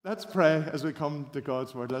Let's pray as we come to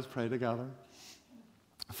God's Word. Let's pray together.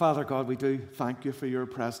 Father God, we do thank you for your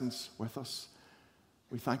presence with us.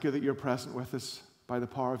 We thank you that you're present with us by the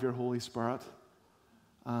power of your Holy Spirit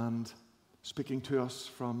and speaking to us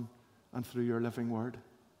from and through your living Word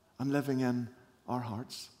and living in our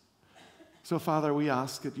hearts. So, Father, we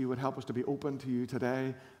ask that you would help us to be open to you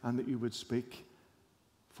today and that you would speak,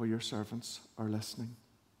 for your servants are listening.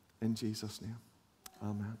 In Jesus' name,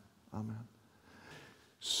 amen. Amen.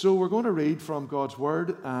 So we're going to read from God's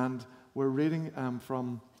Word, and we're reading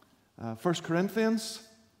from 1 Corinthians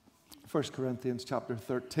chapter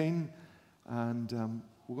 13, and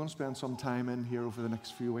we're going to spend some time in here over the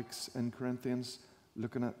next few weeks in Corinthians,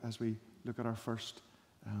 as we look at our first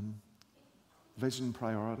vision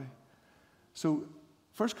priority. So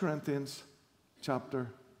 1 Corinthians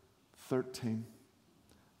chapter 13,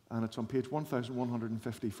 and it's on page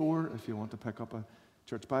 1154 if you want to pick up a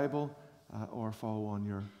church Bible, or follow on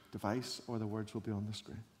your device, or the words will be on the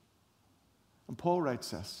screen. And Paul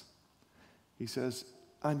writes this. He says,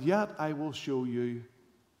 "And yet I will show you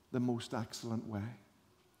the most excellent way.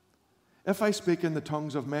 If I speak in the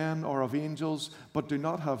tongues of men or of angels, but do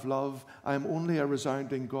not have love, I am only a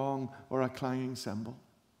resounding gong or a clanging cymbal.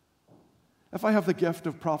 If I have the gift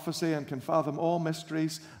of prophecy and can fathom all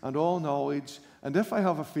mysteries and all knowledge, and if I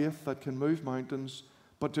have a faith that can move mountains,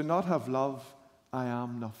 but do not have love, I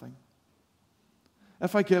am nothing.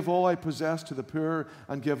 If I give all I possess to the poor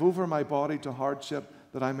and give over my body to hardship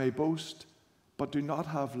that I may boast, but do not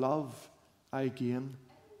have love, I gain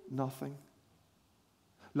nothing.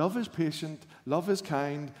 Love is patient, love is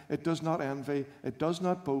kind, it does not envy, it does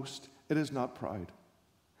not boast, it is not proud.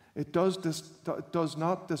 It does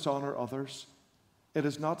not dishonor others, it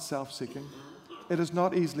is not self-seeking, it is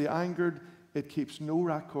not easily angered, it keeps no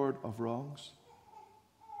record of wrongs.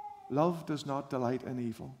 Love does not delight in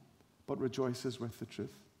evil, but rejoices with the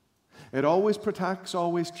truth. It always protects,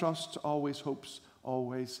 always trusts, always hopes,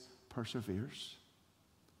 always perseveres.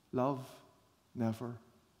 Love never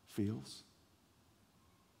fails.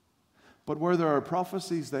 But where there are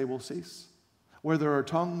prophecies, they will cease. Where there are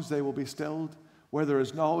tongues, they will be stilled. Where there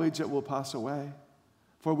is knowledge, it will pass away.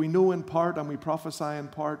 For we know in part and we prophesy in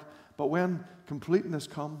part, but when completeness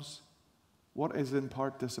comes, what is in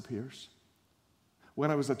part disappears. When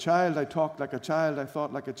I was a child, I talked like a child, I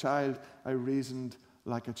thought like a child, I reasoned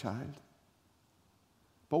like a child.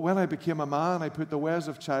 But when I became a man, I put the ways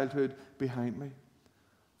of childhood behind me.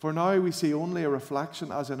 For now we see only a reflection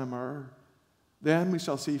as in a mirror. Then we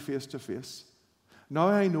shall see face to face. Now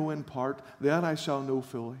I know in part, then I shall know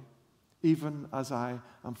fully, even as I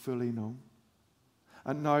am fully known.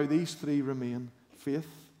 And now these three remain: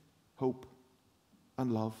 faith, hope,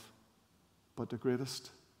 and love. But the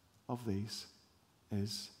greatest of these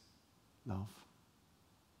is love."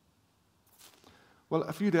 Well,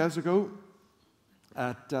 a few days ago,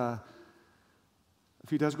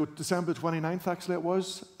 December 29th actually it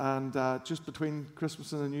was, and just between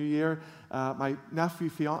Christmas and the New Year, my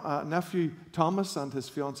nephew Thomas and his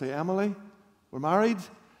fiancée Emily were married,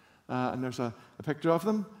 and there's a picture of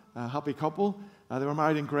them, a happy couple. They were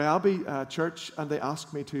married in Grey Abbey Church, and they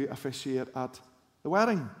asked me to officiate at the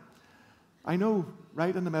wedding. I know,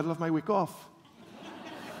 right in the middle of my week off.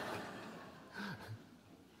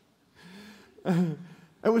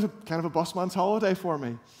 It was kind of a busman's holiday for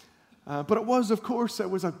me. But it was, of course, it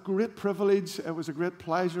was a great privilege, it was a great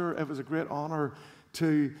pleasure, it was a great honor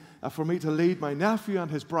for me to lead my nephew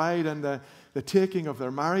and his bride in the taking of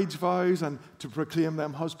their marriage vows and to proclaim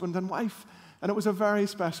them husband and wife. And it was a very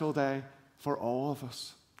special day for all of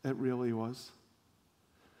us. It really was.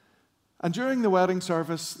 And during the wedding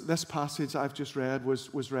service, this passage I've just read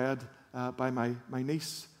was read by my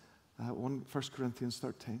niece, 1 Corinthians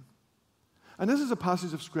 13. And this is a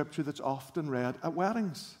passage of Scripture that's often read at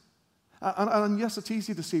weddings. And yes, it's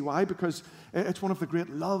easy to see why, because it's one of the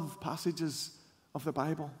great love passages of the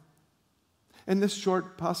Bible. In this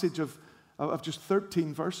short passage of just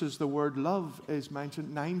 13 verses, the word love is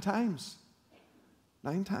mentioned 9 times.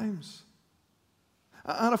 9 times.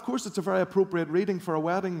 And of course, it's a very appropriate reading for a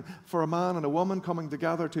wedding, for a man and a woman coming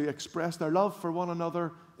together to express their love for one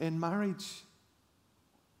another in marriage.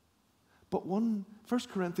 But 1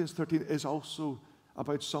 Corinthians 13 is also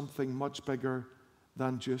about something much bigger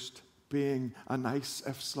than just being a nice,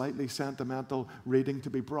 if slightly sentimental reading to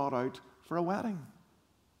be brought out for a wedding.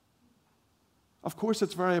 Of course,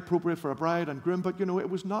 it's very appropriate for a bride and groom, but it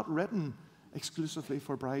was not written exclusively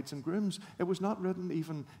for brides and grooms. It was not written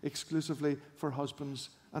even exclusively for husbands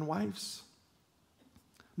and wives.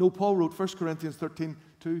 No, Paul wrote 1 Corinthians 13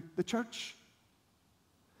 to the church.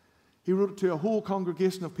 He wrote it to a whole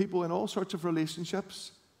congregation of people in all sorts of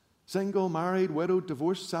relationships, Single, married, widowed,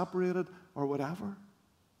 divorced, separated, or whatever.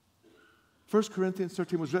 1 Corinthians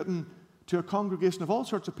 13 was written to a congregation of all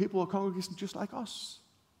sorts of people, a congregation just like us.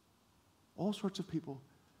 All sorts of people.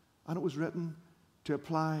 And it was written to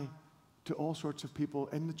apply to all sorts of people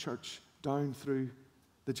in the church down through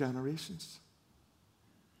the generations.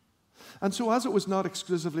 And so as it was not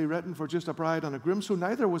exclusively written for just a bride and a groom, so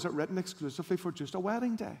neither was it written exclusively for just a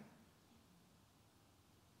wedding day.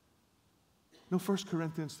 No, 1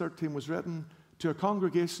 Corinthians 13 was written to a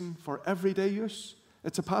congregation for everyday use.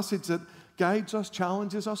 It's a passage that guides us,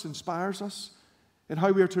 challenges us, inspires us in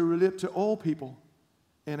how we are to relate to all people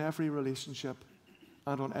in every relationship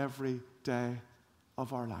and on every day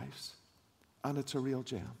of our lives. And it's a real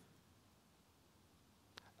gem.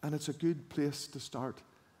 And it's a good place to start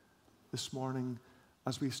this morning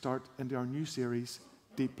as we start into our new series,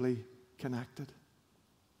 Deeply Connected.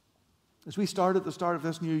 As we start at the start of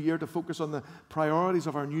this new year to focus on the priorities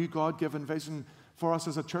of our new God-given vision for us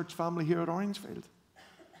as a church family here at Orangefield,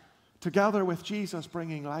 together with Jesus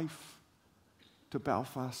bringing life to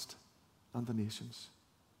Belfast and the nations.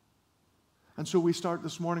 And so we start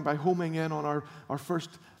this morning by homing in on our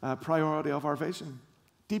first priority of our vision,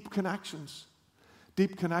 deep connections.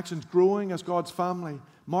 Deep connections, growing as God's family,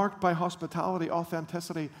 marked by hospitality,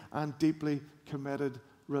 authenticity, and deeply committed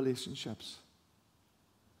relationships.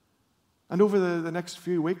 And over the next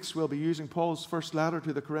few weeks, we'll be using Paul's first letter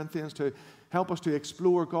to the Corinthians to help us to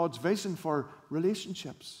explore God's vision for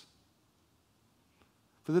relationships,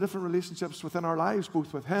 for the different relationships within our lives,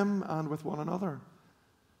 both with Him and with one another,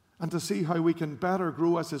 and to see how we can better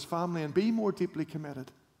grow as His family and be more deeply committed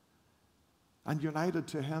and united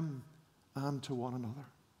to Him and to one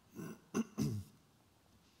another.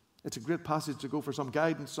 It's a great passage to go for some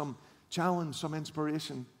guidance, some challenge, some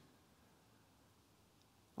inspiration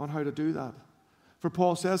on how to do that. For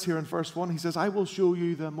Paul says here in verse 1, he says, I will show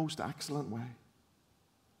you the most excellent way.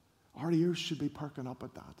 Our ears should be perking up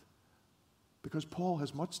at that, because Paul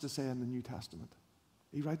has much to say in the New Testament.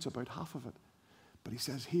 He writes about half of it. But he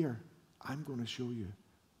says here, I'm going to show you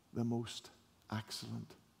the most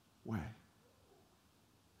excellent way.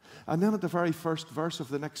 And then at the very first verse of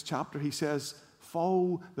the next chapter, he says,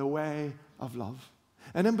 follow the way of love.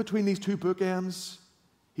 And in between these two bookends,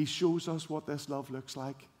 he shows us what this love looks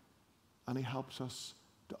like, and he helps us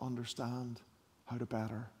to understand how to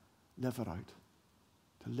better live it out,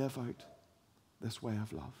 to live out this way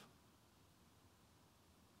of love.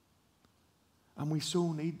 And we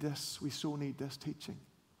so need this. We so need this teaching.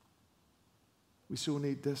 We so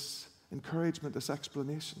need this encouragement, this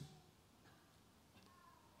explanation.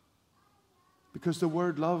 Because the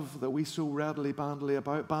word love that we so readily bandy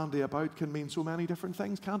about can mean so many different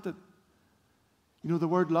things, can't it? You know, the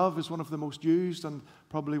word love is one of the most used and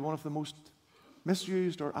probably one of the most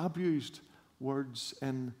misused or abused words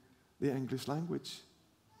in the English language.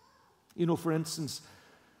 You know, for instance,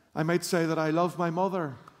 I might say that I love my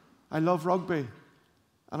mother, I love rugby,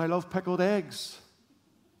 and I love pickled eggs.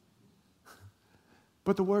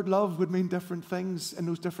 But the word love would mean different things in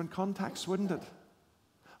those different contexts, wouldn't it?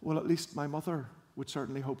 Well, at least my mother would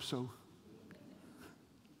certainly hope so.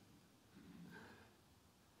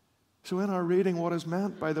 So in our reading, what is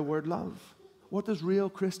meant by the word love? What does real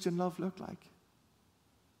Christian love look like?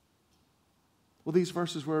 Well, these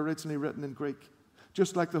verses were originally written in Greek,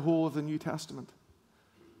 just like the whole of the New Testament.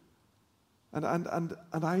 And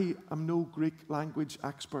I am no Greek language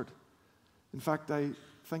expert. In fact, I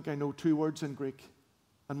think I know 2 words in Greek,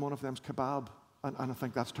 and one of them's kebab, and I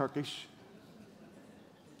think that's Turkish.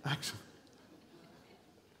 Excellent.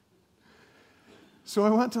 So I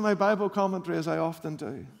went to my Bible commentary, as I often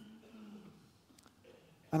do,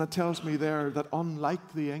 and it tells me there that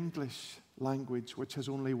unlike the English language, which has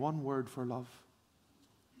only 1 word for love,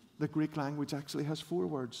 the Greek language actually has 4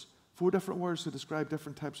 words, 4 different words to describe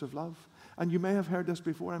different types of love. And you may have heard this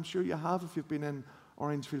before. I'm sure you have if you've been in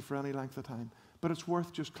Orangefield for any length of time. But it's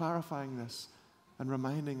worth just clarifying this and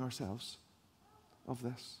reminding ourselves of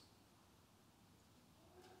this.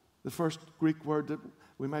 The first Greek word that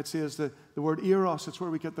we might say is the word eros. It's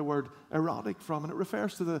where we get the word erotic from, and it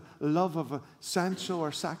refers to the love of a sensual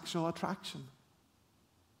or sexual attraction.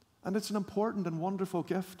 And it's an important and wonderful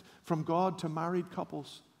gift from God to married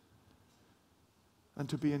couples and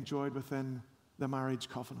to be enjoyed within the marriage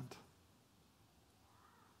covenant.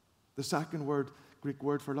 The second Greek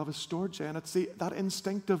word for love is storge, and it's that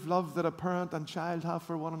instinctive love that a parent and child have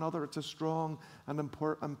for one another. It's a strong and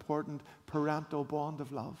important parental bond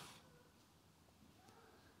of love.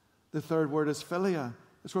 The third word is philia.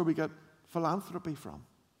 It's where we get philanthropy from.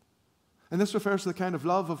 And this refers to the kind of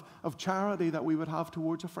love of charity that we would have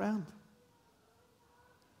towards a friend.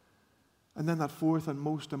 And then that fourth and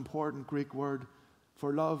most important Greek word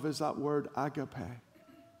for love is that word agape.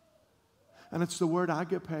 And it's the word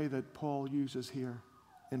agape that Paul uses here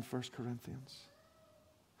in 1 Corinthians.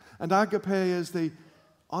 And agape is the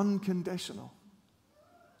unconditional,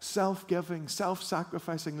 self-giving,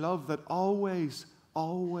 self-sacrificing love that always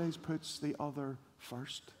puts the other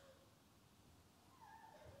first.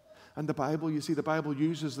 And the Bible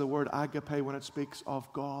uses the word agape when it speaks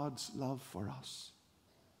of God's love for us.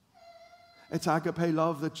 It's agape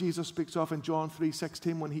love that Jesus speaks of in John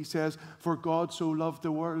 3:16 when he says, "For God so loved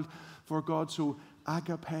the world, for God so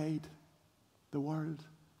agape'd the world,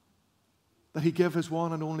 that he gave his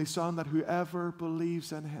one and only Son, that whoever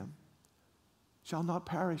believes in him shall not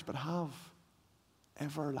perish but have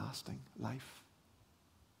everlasting life."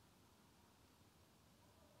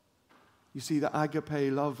 You see, the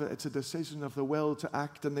agape love, it's a decision of the will to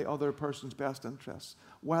act in the other person's best interests,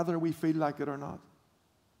 whether we feel like it or not.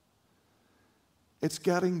 It's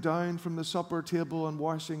getting down from the supper table and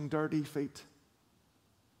washing dirty feet,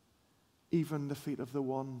 even the feet of the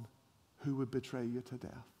one who would betray you to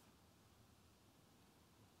death.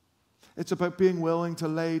 It's about being willing to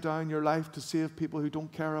lay down your life to save people who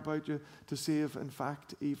don't care about you, to save, in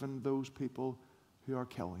fact, even those people who are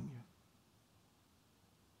killing you.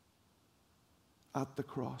 At the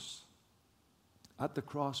cross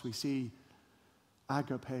we see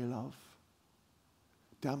agape love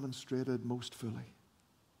demonstrated most fully.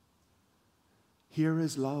 Here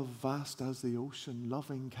is love vast as the ocean,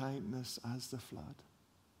 loving kindness as the flood,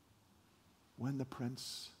 when the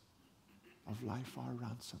Prince of life, our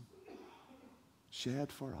ransom,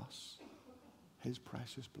 shed for us his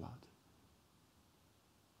precious blood.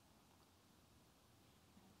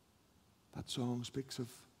 That song speaks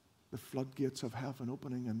of the floodgates of heaven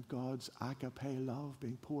opening and God's agape love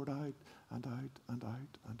being poured out and out and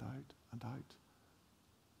out and out and out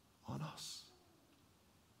on us.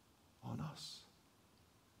 On us.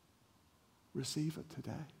 Receive it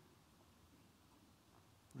today.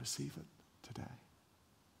 Receive it today.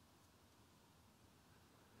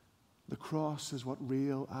 The cross is what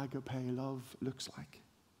real agape love looks like.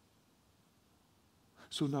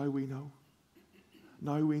 So now we know.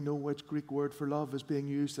 Now we know which Greek word for love is being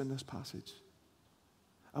used in this passage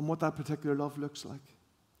and what that particular love looks like.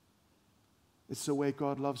 It's the way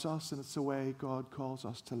God loves us, and it's the way God calls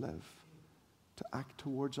us to live, to act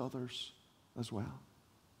towards others as well.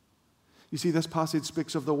 You see, this passage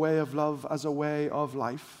speaks of the way of love as a way of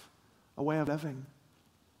life, a way of living.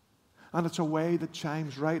 And it's a way that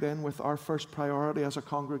chimes right in with our first priority as a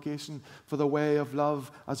congregation, for the way of love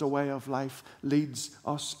as a way of life leads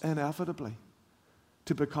us inevitably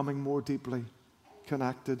to becoming more deeply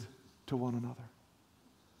connected to one another,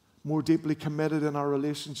 more deeply committed in our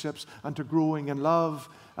relationships, and to growing in love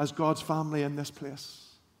as God's family in this place.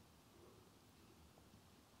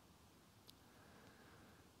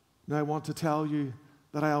 Now, I want to tell you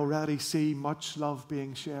that I already see much love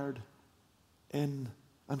being shared in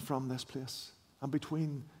and from this place and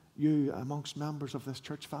between you amongst members of this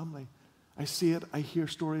church family. I see it, I hear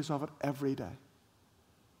stories of it every day.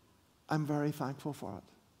 I'm very thankful for it.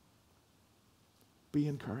 Be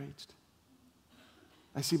encouraged.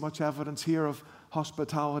 I see much evidence here of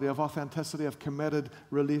hospitality, of authenticity, of committed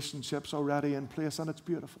relationships already in place, and it's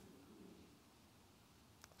beautiful.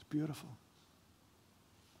 It's beautiful.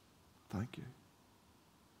 Thank you.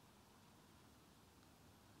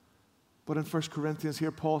 But in 1 Corinthians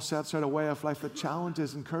here, Paul sets out a way of life that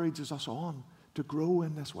challenges, encourages us on to grow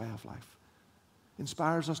in this way of life.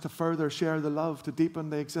 Inspires us to further share the love, to deepen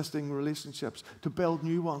the existing relationships, to build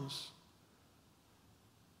new ones,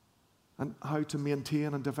 and how to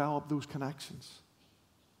maintain and develop those connections.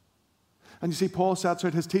 And you see, Paul sets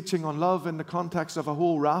out his teaching on love in the context of a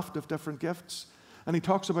whole raft of different gifts. And he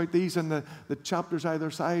talks about these in the chapters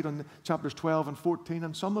either side, on chapters 12 and 14,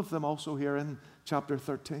 and some of them also here in chapter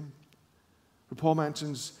 13. Where Paul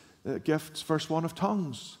mentions gifts, verse 1 of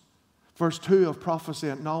tongues, verse 2 of prophecy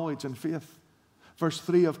and knowledge and faith, verse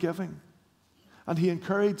 3 of giving. And he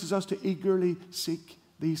encourages us to eagerly seek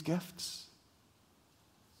these gifts.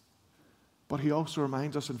 But he also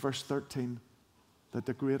reminds us in verse 13 that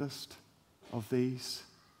the greatest of these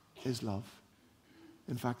is love.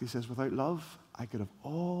 In fact, he says, without love, I could have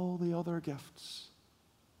all the other gifts,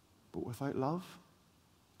 but without love,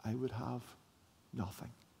 I would have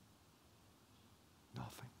nothing.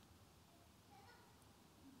 Nothing.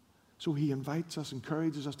 So he invites us,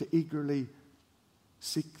 encourages us to eagerly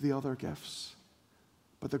seek the other gifts.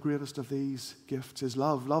 But the greatest of these gifts is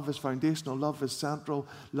love. Love is foundational. Love is central.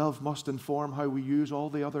 Love must inform how we use all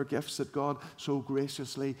the other gifts that God so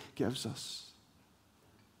graciously gives us.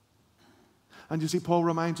 And you see, Paul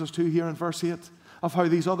reminds us too here in verse 8 of how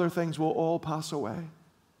these other things will all pass away.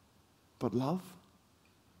 But love,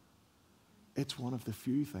 it's one of the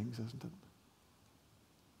few things, isn't it,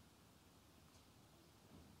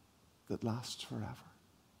 that lasts forever.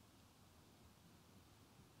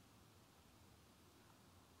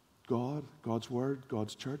 God, God's word,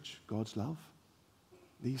 God's church, God's love,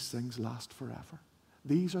 these things last forever.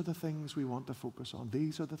 These are the things we want to focus on.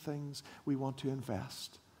 These are the things we want to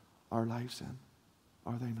invest our lives in.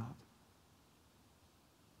 Are they not?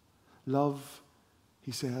 Love,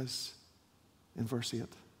 he says in verse 8,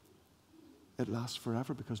 it lasts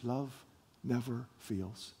forever because love never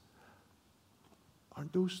fails.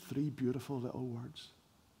 Aren't those three beautiful little words?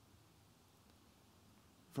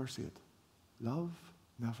 Verse 8, love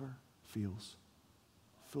never fails.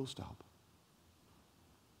 Full stop.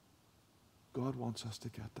 God wants us to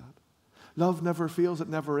get that. Love never fails, it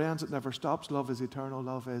never ends, it never stops. Love is eternal,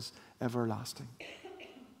 love is everlasting.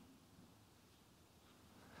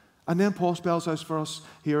 And then Paul spells out for us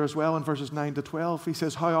here as well in verses 9 to 12. He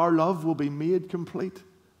says how our love will be made complete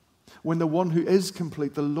when the one who is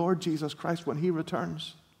complete, the Lord Jesus Christ, when he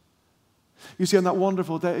returns. You see, on that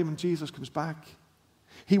wonderful day when Jesus comes back,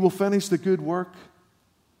 he will finish the good work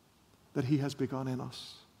that he has begun in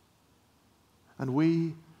us. And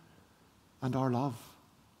we and our love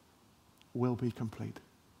will be complete,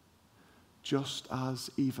 just as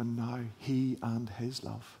even now he and his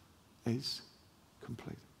love is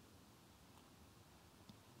complete.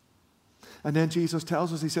 And then Jesus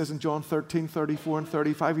tells us, he says in John 13, 34 and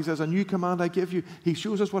 35, he says, a new command I give you. He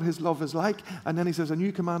shows us what his love is like. And then he says, a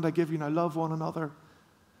new command I give you, now love one another.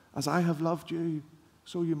 As I have loved you,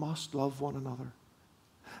 so you must love one another.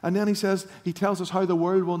 And then he says, he tells us how the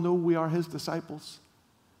world will know we are his disciples.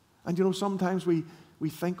 And you know, sometimes we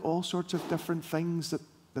think all sorts of different things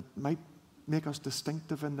that might make us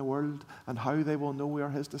distinctive in the world and how they will know we are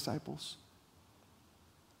his disciples.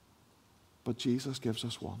 But Jesus gives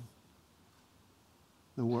us one.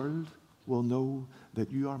 The world will know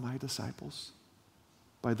that you are my disciples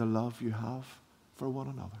by the love you have for one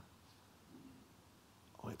another.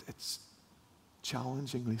 Oh, it's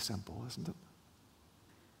challengingly simple, isn't it?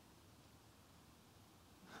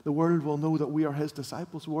 The world will know that we are his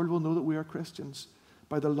disciples. The world will know that we are Christians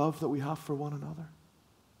by the love that we have for one another.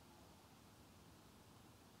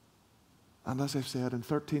 And as I've said, in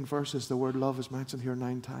 13 verses, the word love is mentioned here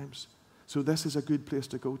 9 times. So this is a good place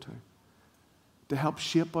to go to help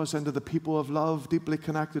shape us into the people of love, deeply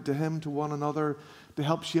connected to him, to one another, to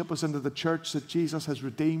help shape us into the church that Jesus has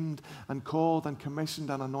redeemed and called and commissioned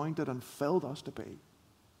and anointed and filled us to be.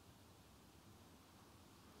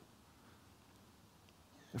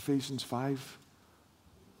 Ephesians 5,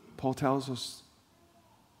 Paul tells us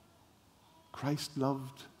Christ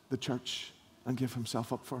loved the church and gave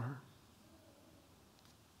himself up for her.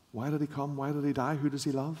 Why did he come? Why did he die? Who does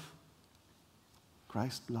he love?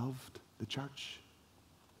 Christ loved the church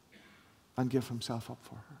and gave himself up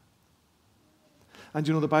for her. And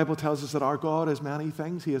you know, the Bible tells us that our God is many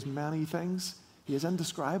things. He is many things. He is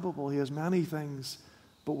indescribable. He is many things.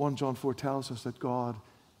 But 1 John 4 tells us that God,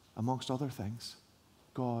 amongst other things,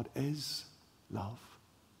 God is love.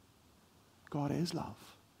 God is love.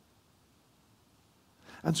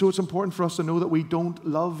 And so it's important for us to know that we don't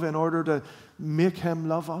love in order to make him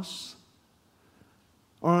love us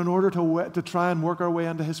or in order to try and work our way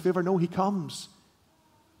into his favor. No, he comes.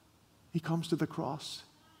 He comes to the cross.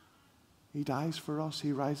 He dies for us.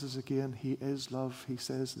 He rises again. He is love. He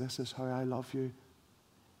says, this is how I love you.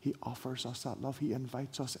 He offers us that love. He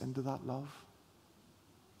invites us into that love.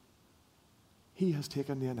 He has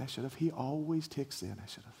taken the initiative. He always takes the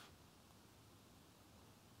initiative.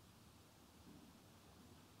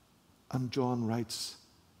 And John writes,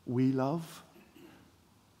 we love.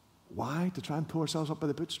 Why? To try and pull ourselves up by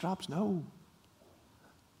the bootstraps? No.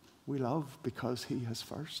 We love because he has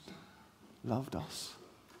first loved us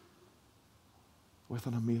with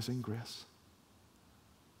an amazing grace.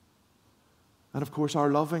 And of course, our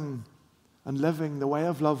loving and living the way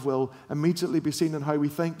of love will immediately be seen in how we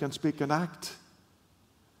think and speak and act.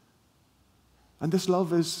 And this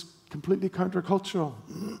love is completely countercultural.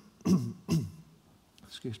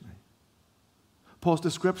 Excuse me. Paul's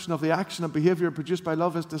description of the action and behavior produced by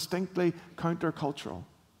love is distinctly countercultural.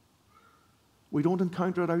 We don't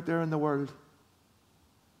encounter it out there in the world.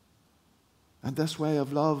 And this way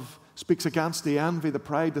of love speaks against the envy, the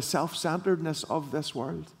pride, the self-centeredness of this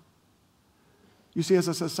world. You see, as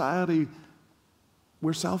a society,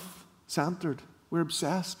 we're self-centered. We're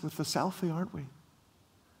obsessed with the selfie, aren't we?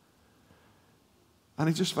 And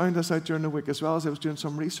I just found this out during the week as well as I was doing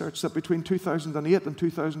some research, that between 2008 and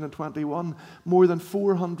 2021, more than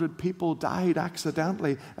 400 people died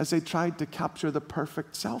accidentally as they tried to capture the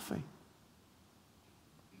perfect selfie.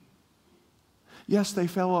 Yes, they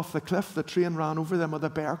fell off the cliff, the train ran over them, or the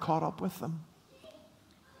bear caught up with them.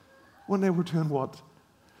 When they were doing what?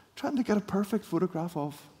 Trying to get a perfect photograph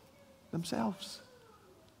of themselves.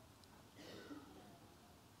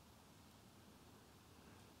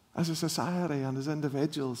 As a society and as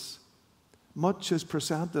individuals, much is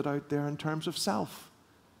presented out there in terms of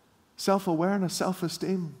self-awareness,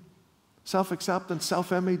 self-esteem, self-acceptance,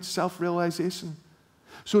 self-image, self-realization.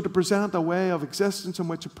 So to present a way of existence in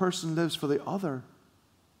which a person lives for the other,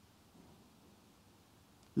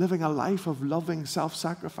 living a life of loving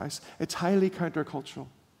self-sacrifice, it's highly countercultural.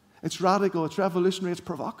 It's radical, it's revolutionary, it's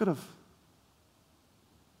provocative.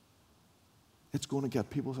 It's going to get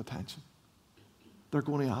people's attention. They're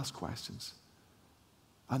going to ask questions.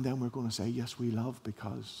 And then we're going to say, yes, we love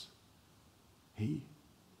because He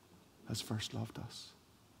has first loved us.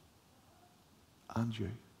 And you.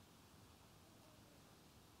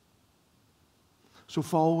 So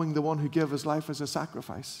following the one who gave His life as a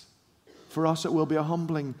sacrifice, for us it will be a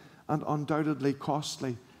humbling and undoubtedly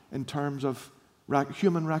costly in terms of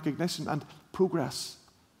human recognition and progress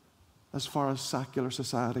as far as secular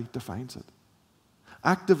society defines it.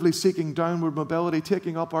 Actively seeking downward mobility,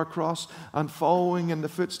 taking up our cross and following in the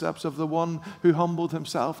footsteps of the one who humbled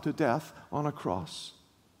Himself to death on a cross.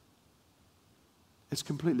 It's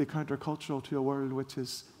completely countercultural to a world which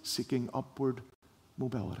is seeking upward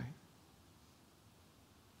mobility.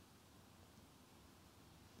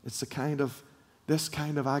 It's this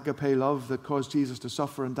kind of agape love that caused Jesus to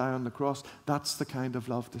suffer and die on the cross. That's the kind of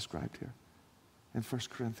love described here in 1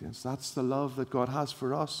 Corinthians. That's the love that God has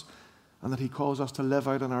for us and that He calls us to live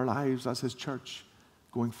out in our lives as His church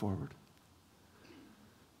going forward.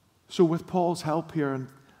 So with Paul's help here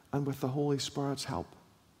and with the Holy Spirit's help,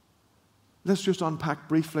 let's just unpack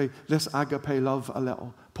briefly this agape love a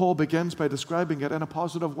little. Paul begins by describing it in a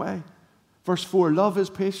positive way. Verse 4, love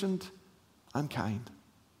is patient and kind.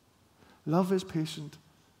 Love is patient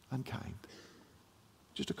and kind.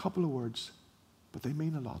 Just a couple of words, but they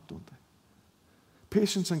mean a lot, don't they?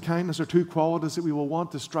 Patience and kindness are two qualities that we will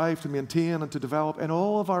want to strive to maintain and to develop in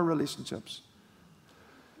all of our relationships.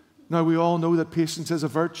 Now, we all know that patience is a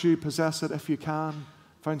virtue. Possess it if you can.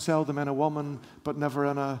 Found seldom in a woman, but never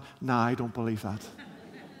in a... Nah, I don't believe that.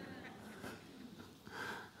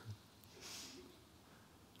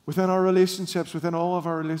 Within our relationships, within all of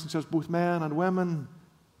our relationships, both men and women,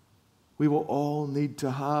 we will all need to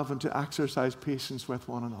have and to exercise patience with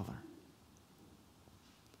one another.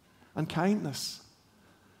 And kindness.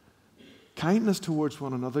 Kindness towards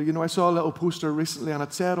one another. You know, I saw a little poster recently and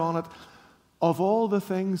it said on it, of all the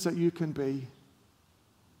things that you can be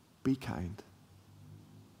kind.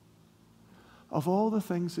 Of all the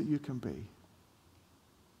things that you can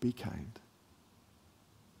be kind.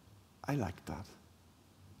 I like that.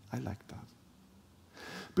 I like that.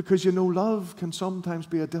 Because, you know, love can sometimes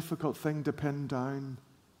be a difficult thing to pin down,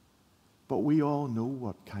 but we all know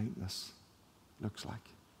what kindness looks like.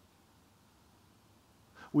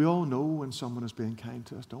 We all know when someone is being kind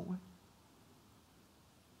to us, don't we?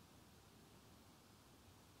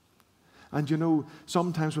 And you know,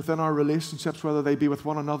 sometimes within our relationships, whether they be with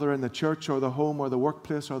one another in the church or the home or the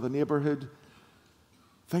workplace or the neighborhood,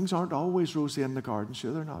 things aren't always rosy in the garden,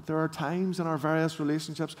 sure they're not. There are times in our various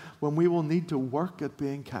relationships when we will need to work at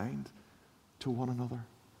being kind to one another.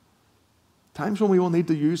 Times when we will need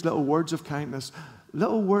to use little words of kindness,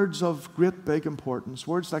 little words of great big importance,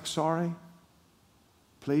 words like sorry,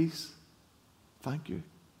 please, thank you.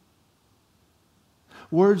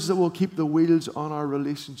 Words that will keep the wheels on our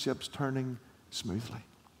relationships turning smoothly.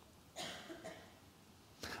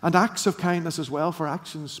 And acts of kindness as well, for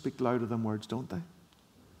actions speak louder than words, don't they?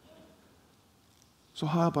 So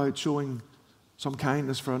how about showing some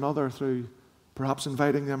kindness for another through perhaps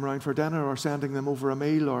inviting them around for dinner or sending them over a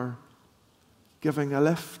meal or giving a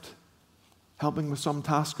lift, helping with some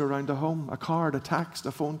task around the home, a card, a text,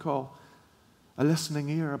 a phone call, a listening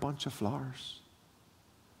ear, a bunch of flowers.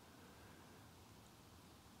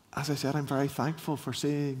 As I said, I'm very thankful for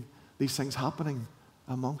seeing these things happening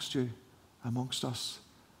amongst you, amongst us,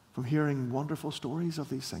 from hearing wonderful stories of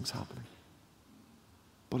these things happening.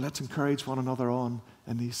 But let's encourage one another on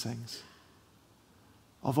in these things.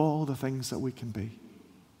 Of all the things that we can be,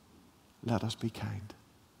 let us be kind.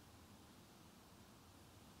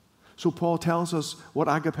 So Paul tells us what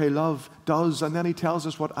agape love does, and then he tells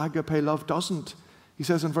us what agape love doesn't. He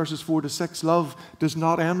says in verses 4 to 6, love does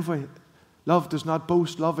not envy, love does not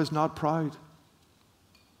boast, love is not proud.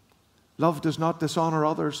 Love does not dishonor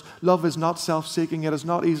others. Love is not self-seeking. It is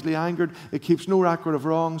not easily angered. It keeps no record of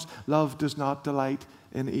wrongs. Love does not delight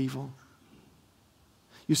in evil.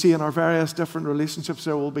 You see, in our various different relationships,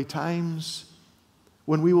 there will be times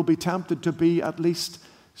when we will be tempted to be at least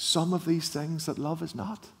some of these things that love is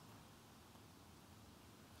not.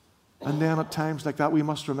 And then at times like that, we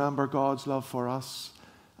must remember God's love for us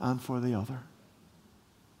and for the other.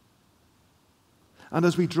 And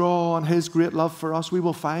as we draw on His great love for us, we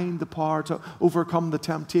will find the power to overcome the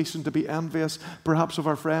temptation to be envious, perhaps of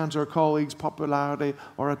our friends or colleagues' popularity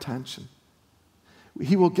or attention.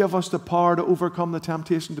 He will give us the power to overcome the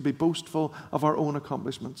temptation to be boastful of our own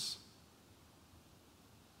accomplishments.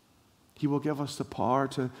 He will give us the power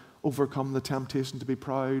to overcome the temptation to be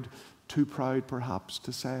proud, too proud perhaps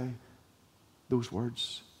to say those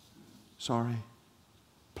words, sorry,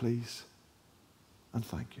 please, and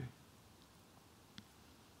thank you.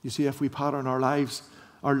 You see, if we pattern our lives,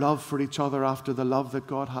 our love for each other after the love that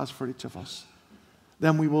God has for each of us,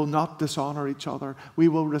 then we will not dishonor each other. We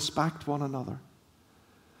will respect one another.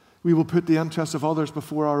 We will put the interests of others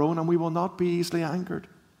before our own, and we will not be easily angered.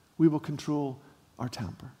 We will control our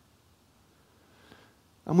temper.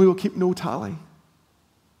 And we will keep no tally.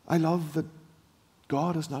 I love that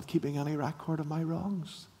God is not keeping any record of my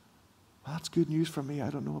wrongs. That's good news for me. I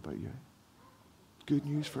don't know about you. Good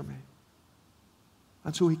news for me.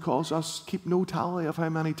 And so He calls us, keep no tally of how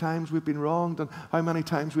many times we've been wronged and how many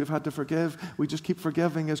times we've had to forgive. We just keep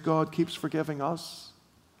forgiving as God keeps forgiving us.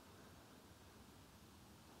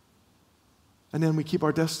 And then we keep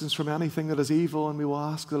our distance from anything that is evil, and we will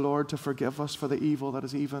ask the Lord to forgive us for the evil that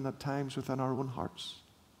is even at times within our own hearts.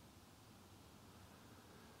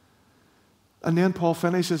 And then Paul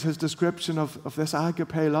finishes his description of this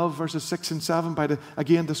agape love, verses 6 and 7, by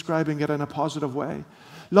again describing it in a positive way.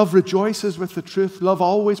 Love rejoices with the truth. Love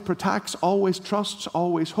always protects, always trusts,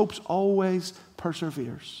 always hopes, always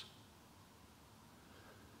perseveres.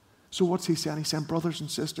 So what's he saying? He's saying, brothers and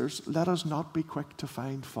sisters, let us not be quick to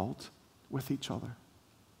find fault with each other,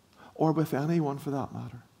 or with anyone for that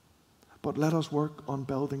matter, but let us work on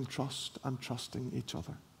building trust and trusting each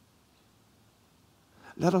other.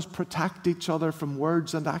 Let us protect each other from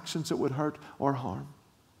words and actions that would hurt or harm.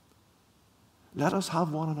 Let us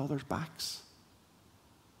have one another's backs.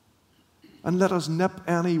 And let us nip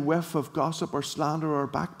any whiff of gossip or slander or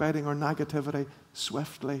backbiting or negativity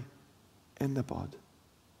swiftly in the bud.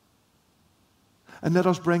 And let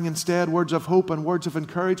us bring instead words of hope and words of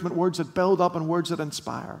encouragement, words that build up and words that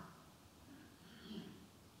inspire.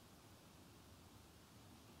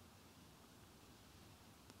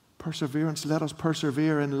 Perseverance, let us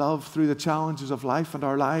persevere in love through the challenges of life, and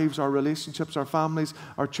our lives, our relationships, our families,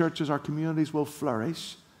 our churches, our communities will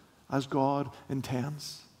flourish as God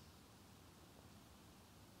intends.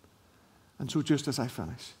 And so just as I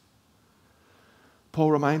finish,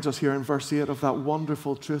 Paul reminds us here in verse 8 of that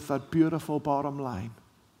wonderful truth, that beautiful bottom line.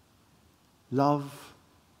 Love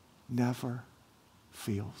never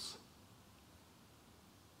fails.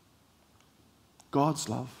 God's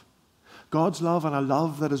love and a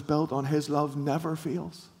love that is built on His love never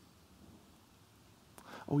fails.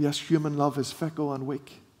 Oh yes, human love is fickle and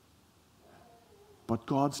weak, but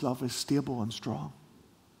God's love is stable and strong.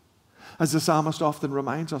 As the psalmist often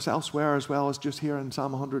reminds us elsewhere, as well as just here in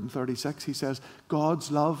Psalm 136, he says,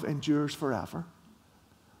 God's love endures forever.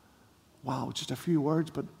 Wow, just a few words,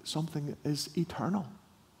 but something is eternal.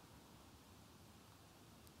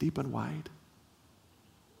 Deep and wide.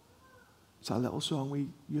 It's a little song we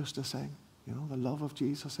used to sing. You know, the love of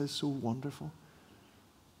Jesus is so wonderful.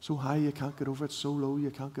 So high you can't get over it, so low you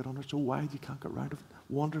can't get under it, so wide you can't get round it.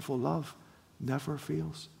 Wonderful love never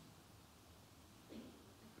fails.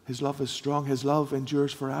 His love is strong. His love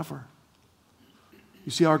endures forever.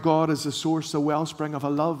 You see, our God is the source, the wellspring of a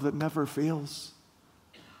love that never fails.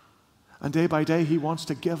 And day by day, He wants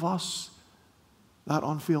to give us that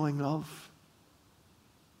unfailing love.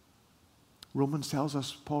 Romans tells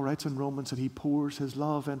us, Paul writes in Romans, that He pours His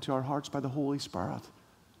love into our hearts by the Holy Spirit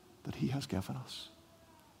that He has given us.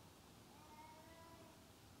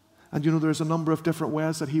 And you know, there's a number of different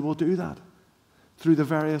ways that He will do that. Through the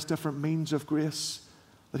various different means of grace,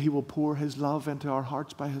 that He will pour His love into our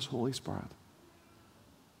hearts by His Holy Spirit.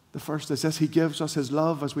 The first is this: He gives us His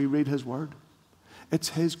love as we read His Word. It's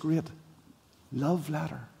His great love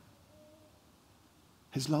letter.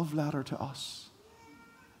 His love letter to us.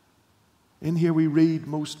 In here we read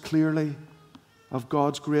most clearly of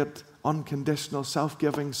God's great, unconditional,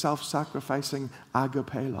 self-giving, self-sacrificing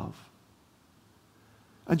agape love.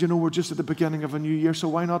 And you know, we're just at the beginning of a new year, so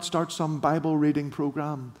why not start some Bible reading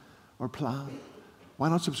program or plan? Why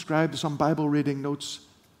not subscribe to some Bible reading notes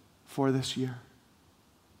for this year?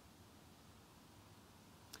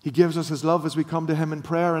 He gives us his love as we come to him in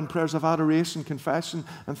prayer and prayers of adoration, confession,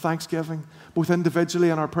 and thanksgiving, both individually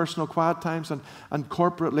in our personal quiet times and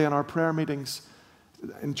corporately in our prayer meetings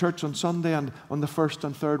in church on Sunday and on the first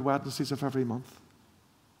and third Wednesdays of every month.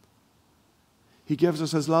 He gives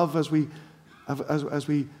us his love as we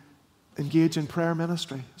engage in prayer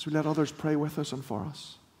ministry, as we let others pray with us and for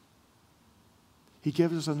us. He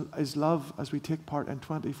gives us his love as we take part in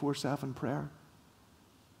 24/7 prayer.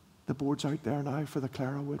 The board's out there now for the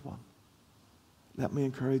Clarawood one. Let me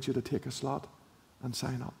encourage you to take a slot and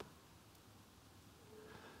sign up.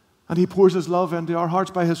 And he pours his love into our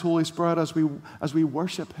hearts by his Holy Spirit as we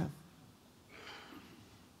worship him.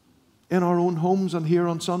 In our own homes and here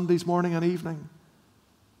on Sundays morning and evening.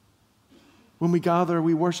 When we gather,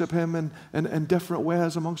 we worship him in different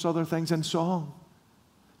ways, amongst other things, in song,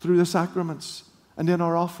 through the sacraments, and in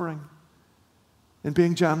our offering, in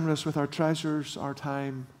being generous with our treasures, our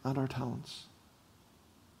time, and our talents.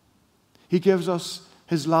 He gives us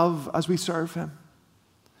his love as we serve him.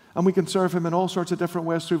 And we can serve him in all sorts of different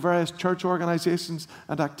ways through various church organizations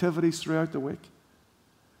and activities throughout the week.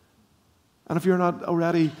 And if you're not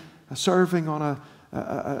already serving on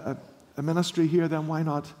a ministry here, then why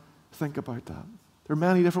not think about that? There are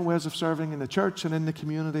many different ways of serving in the church and in the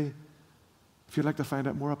community. If you'd like to find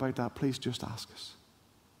out more about that, please just ask us.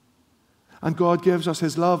 And God gives us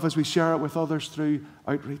his love as we share it with others through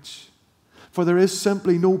outreach. For there is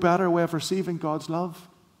simply no better way of receiving God's love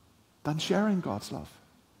than sharing God's love.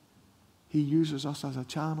 He uses us as a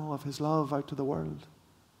channel of his love out to the world.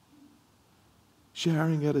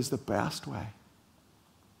 Sharing it is the best way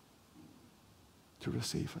to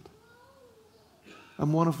receive it.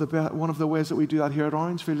 And one of the ways that we do that here at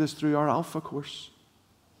Orangefield is through our Alpha course.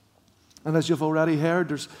 And as you've already heard,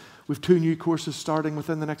 we've 2 new courses starting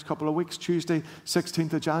within the next couple of weeks. Tuesday,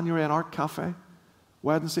 16th of January in Art Cafe.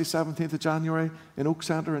 Wednesday, 17th of January in Oak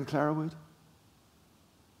Centre in Clarawood.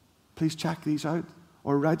 Please check these out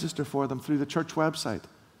or register for them through the church website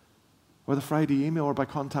or the Friday email or by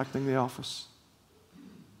contacting the office.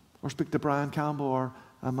 Or speak to Brian Campbell or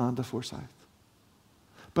Amanda Forsyth.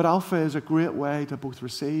 But Alpha is a great way to both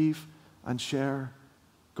receive and share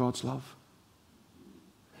God's love.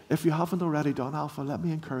 If you haven't already done Alpha, let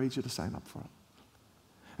me encourage you to sign up for it.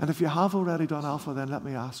 And if you have already done Alpha, then let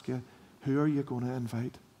me ask you, who are you going to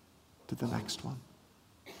invite to the next one?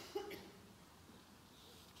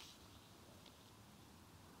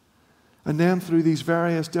 And then through these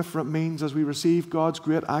various different means, as we receive God's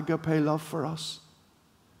great agape love for us,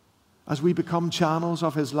 as we become channels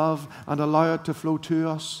of his love and allow it to flow to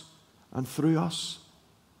us and through us,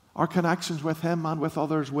 our connections with him and with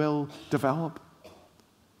others will develop.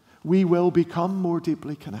 We will become more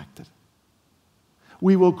deeply connected.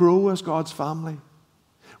 We will grow as God's family.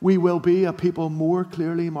 We will be a people more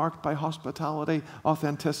clearly marked by hospitality,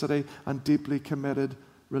 authenticity, and deeply committed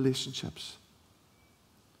relationships.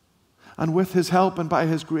 And with his help and by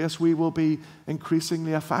his grace, we will be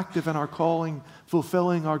increasingly effective in our calling,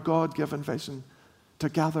 fulfilling our God-given vision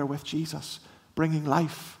together with Jesus, bringing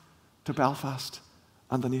life to Belfast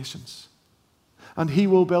and the nations. And he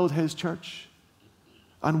will build his church,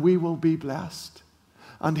 and we will be blessed,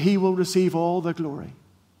 and he will receive all the glory,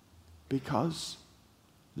 because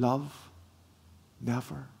love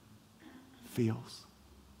never fails.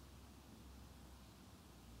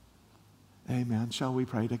 Amen. Shall we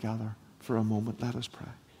pray together for a moment? Let us pray.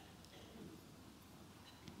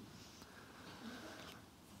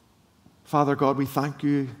 Father God, we thank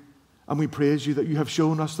you and we praise you that you have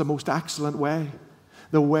shown us the most excellent way,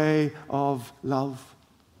 the way of love.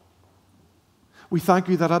 We thank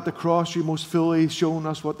you that at the cross you most fully shown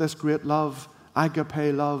us what this great love,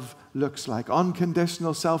 agape love, looks like.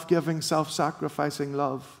 Unconditional, self-giving, self-sacrificing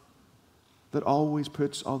love that always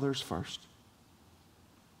puts others first.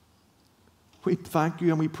 We thank you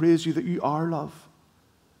and we praise you that you are love.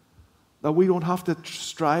 That we don't have to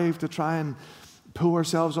strive to try and pull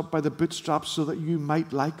ourselves up by the bootstraps so that you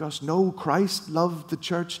might like us. No, Christ loved the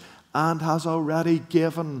church and has already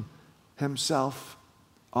given himself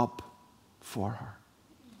up for her.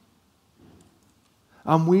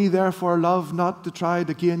 And we therefore love not to try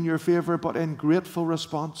to gain your favor, but in grateful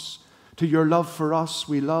response to your love for us,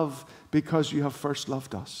 we love because you have first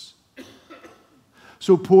loved us.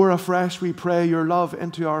 So pour afresh, we pray, your love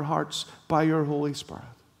into our hearts by your Holy Spirit.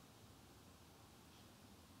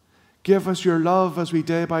 Give us your love as we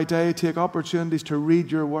day by day take opportunities to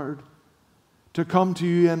read your word, to come to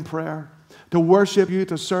you in prayer, to worship you,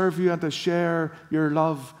 to serve you, and to share your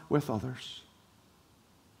love with others.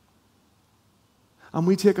 And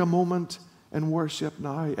we take a moment in worship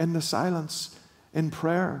now, in the silence, in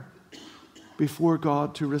prayer, before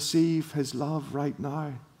God to receive his love right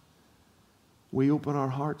now we open our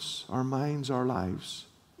hearts, our minds, our lives,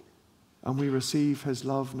 and we receive his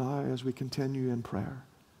love now as we continue in prayer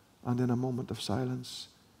and in a moment of silence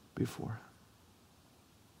before him.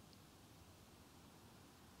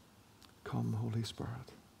 Come, Holy Spirit.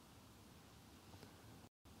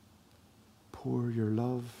 Pour your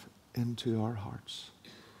love into our hearts,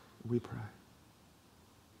 we pray.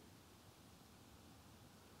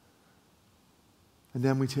 And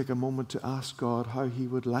then we take a moment to ask God how he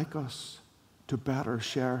would like us to better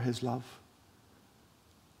share his love.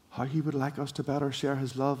 How he would like us to better share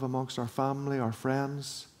his love amongst our family, our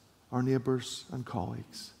friends, our neighbours and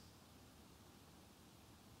colleagues.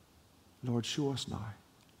 Lord, show us now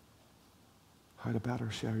how to better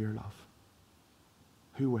share your love.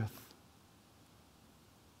 Who with?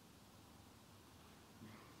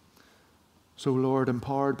 So, Lord,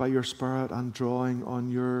 empowered by your Spirit and drawing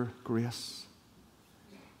on your grace,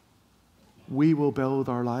 we will build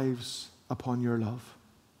our lives upon your love,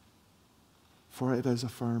 for it is a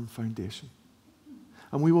firm foundation.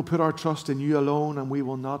 And we will put our trust in you alone, and we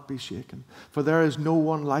will not be shaken. For there is no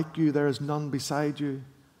one like you, there is none beside you.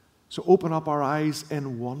 So open up our eyes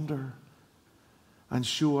in wonder and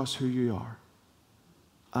show us who you are,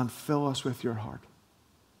 and fill us with your heart,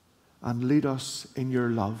 and lead us in your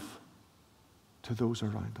love to those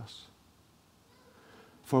around us.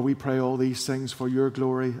 For we pray all these things for your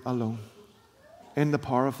glory alone, in the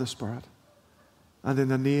power of the Spirit, and in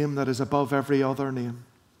the name that is above every other name,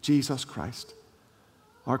 Jesus Christ,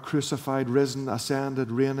 our crucified, risen,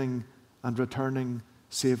 ascended, reigning, and returning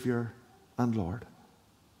Savior and Lord.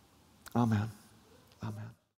 Amen. Amen.